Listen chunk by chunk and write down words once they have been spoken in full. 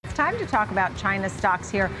time to talk about China stocks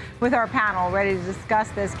here with our panel. Ready to discuss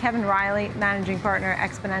this, Kevin Riley, Managing Partner,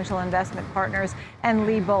 Exponential Investment Partners, and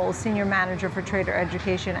Lee Bowles, Senior Manager for Trader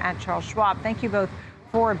Education at Charles Schwab. Thank you both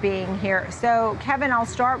for being here. So, Kevin, I'll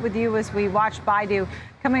start with you as we watch Baidu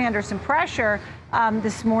coming under some pressure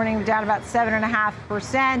this morning, down about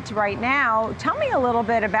 7.5% right now. Tell me a little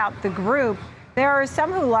bit about the group. There are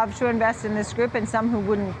some who love to invest in this group and some who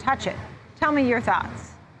wouldn't touch it. Tell me your thoughts.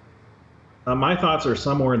 My thoughts are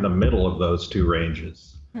somewhere in the middle of those two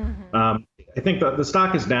ranges. I think that the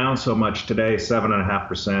stock is down so much today,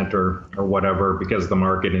 7.5% or whatever, because the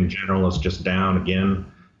market in general is just down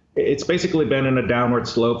again. It's basically been in a downward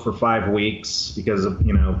slope for 5 weeks because of,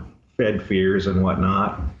 Fed fears and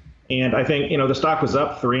whatnot. And I think, the stock was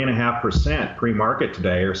up 3.5% pre-market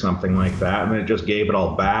today or something like that, and it just gave it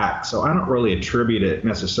all back. So I don't really attribute it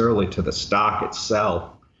necessarily to the stock itself.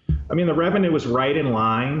 I mean, the revenue was right in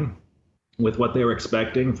line with what they were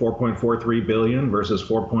expecting, 4.43 billion versus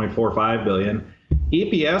 4.45 billion.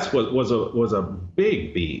 EPS was a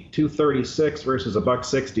big beat, 236 versus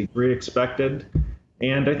 $1.63 expected.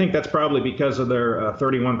 And I think that's probably because of their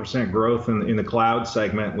 31% growth in the cloud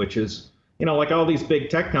segment, which is, like all these big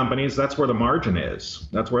tech companies, that's where the margin is.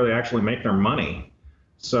 That's where they actually make their money.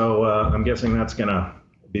 So I'm guessing that's going to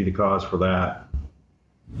be the cause for that.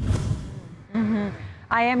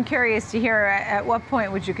 I am curious to hear at what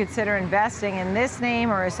point would you consider investing in this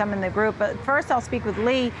name or some in the group. But first, I'll speak with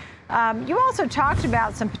Lee. You also talked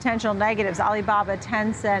about some potential negatives, Alibaba,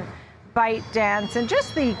 Tencent, ByteDance, and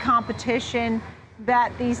just the competition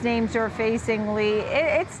that these names are facing, Lee.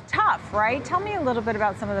 It's tough, right? Tell me a little bit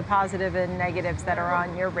about some of the positive and negatives that are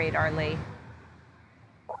on your radar, Lee.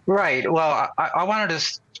 Right. Well, I wanted to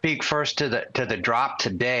speak first to the drop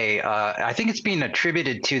today. I think it's being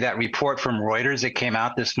attributed to that report from Reuters that came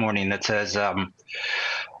out this morning that says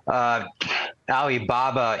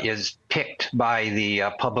Alibaba is picked by the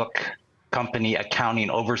Public Company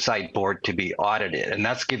Accounting Oversight Board to be audited, and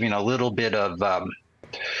that's giving a little bit of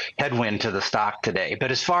headwind to the stock today.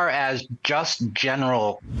 But as far as just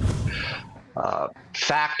general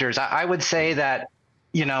factors, I would say that,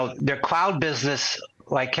 their cloud business,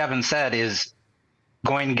 like Kevin said, is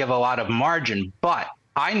going to give a lot of margin. But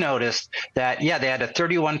I noticed that, they had a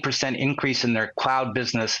 31% increase in their cloud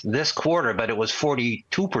business this quarter, but it was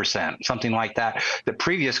 42%, something like that, the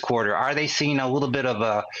previous quarter. Are they seeing a little bit of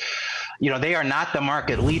a, they are not the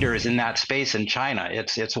market leaders in that space in China.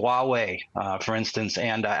 It's Huawei, for instance,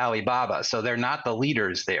 and Alibaba. So they're not the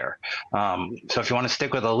leaders there. So if you want to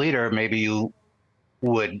stick with a leader, maybe you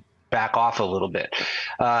would back off a little bit.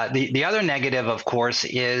 The other negative, of course,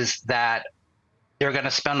 is that they're going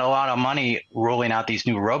to spend a lot of money rolling out these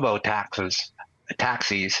new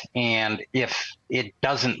taxis. And if it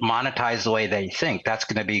doesn't monetize the way they think, that's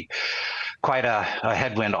going to be quite a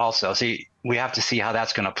headwind also. So we have to see how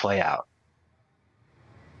that's going to play out.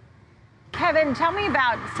 Kevin, tell me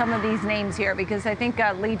about some of these names here, because I think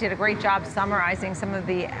Lee did a great job summarizing some of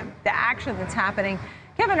the action that's happening.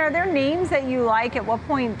 Kevin, are there names that you like? At what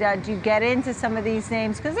point do you get into some of these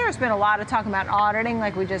names? Because there's been a lot of talk about auditing,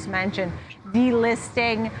 like we just mentioned,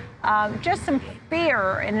 delisting, just some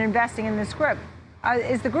fear in investing in this group.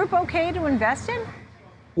 Is the group okay to invest in?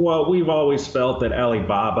 Well, we've always felt that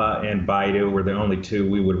Alibaba and Baidu were the only two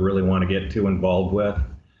we would really want to get too involved with.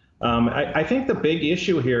 I think the big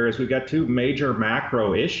issue here is we've got two major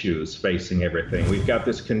macro issues facing everything. We've got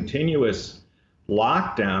this continuous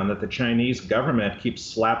lockdown that the Chinese government keeps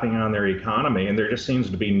slapping on their economy, and there just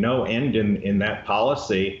seems to be no end in that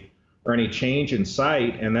policy or any change in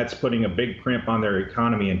sight, and that's putting a big crimp on their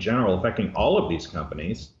economy in general, affecting all of these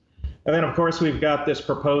companies. And then, of course, we've got this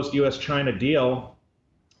proposed U.S.-China deal,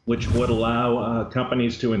 which would allow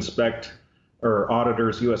companies to inspect, or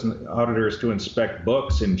U.S. auditors to inspect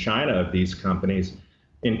books in China of these companies,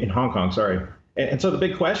 in Hong Kong, sorry. And so the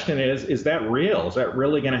big question is that real? Is that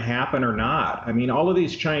really going to happen or not? I mean, all of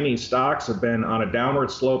these Chinese stocks have been on a downward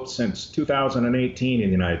slope since 2018 in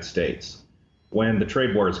the United States, when the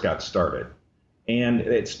trade wars got started. And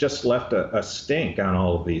it's just left a stink on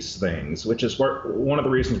all of these things, which is one of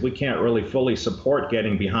the reasons we can't really fully support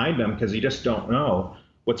getting behind them, because you just don't know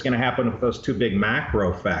what's going to happen with those two big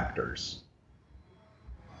macro factors.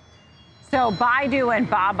 So Baidu and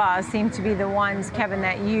Baba seem to be the ones, Kevin,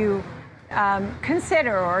 that you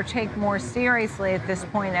consider or take more seriously at this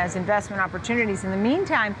point as investment opportunities. In the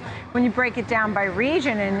meantime, when you break it down by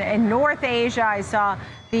region, in North Asia, I saw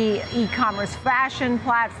the e-commerce fashion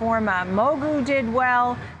platform Mogu did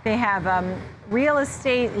well. They have real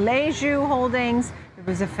estate, Leju Holdings. There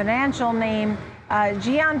was a financial name,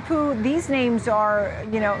 Jianpu. These names are,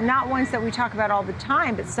 not ones that we talk about all the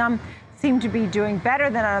time, but some seem to be doing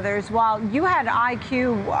better than others. While you had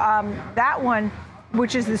IQ, that one,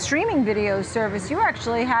 which is the streaming video service, you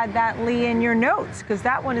actually had that, Lee, in your notes, because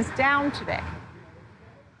that one is down today.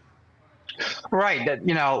 Right. That,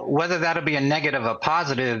 you know, whether that'll be a negative or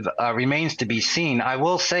positive remains to be seen. I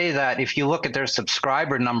will say that if you look at their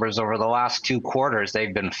subscriber numbers over the last 2 quarters,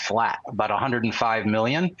 they've been flat, about 105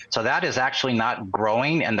 million. So that is actually not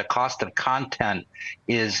growing. And the cost of content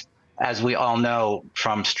is, as we all know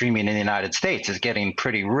from streaming in the United States, is getting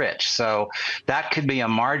pretty rich. So that could be a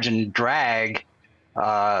margin drag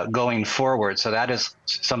going forward. So that is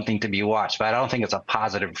something to be watched. But I don't think it's a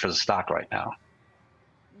positive for the stock right now.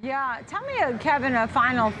 Yeah, tell me, Kevin, a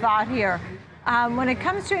final thought here. When it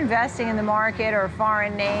comes to investing in the market or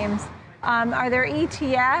foreign names, are there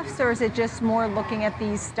ETFs, or is it just more looking at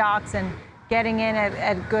these stocks and getting in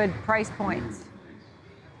at good price points?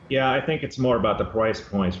 Yeah, I think it's more about the price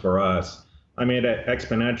points for us. I mean, at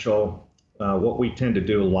Exponential, what we tend to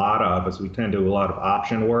do a lot of is we tend to do a lot of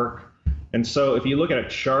option work. And so if you look at a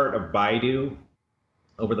chart of Baidu,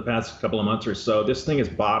 over the past couple of months or so, this thing has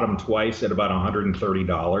bottomed twice at about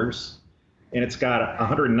 $130, and it's got a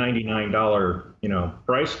 $199,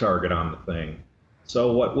 price target on the thing.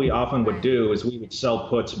 So what we often would do is we would sell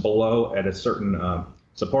puts below at a certain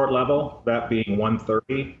support level, that being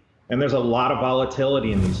 130. And there's a lot of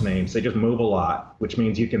volatility in these names. They just move a lot, which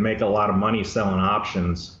means you can make a lot of money selling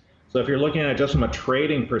options. So if you're looking at it just from a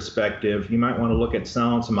trading perspective, you might want to look at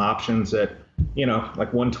selling some options at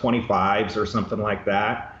like 125s or something like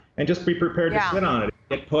that, and just be prepared to sit on it.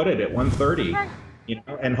 Get put it at 130,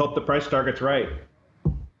 and hope the price target's right.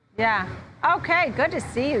 Yeah. Okay. Good to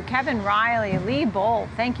see you, Kevin Riley, Lee Bohl.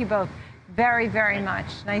 Thank you both very, very much.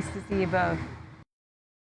 Nice to see you both.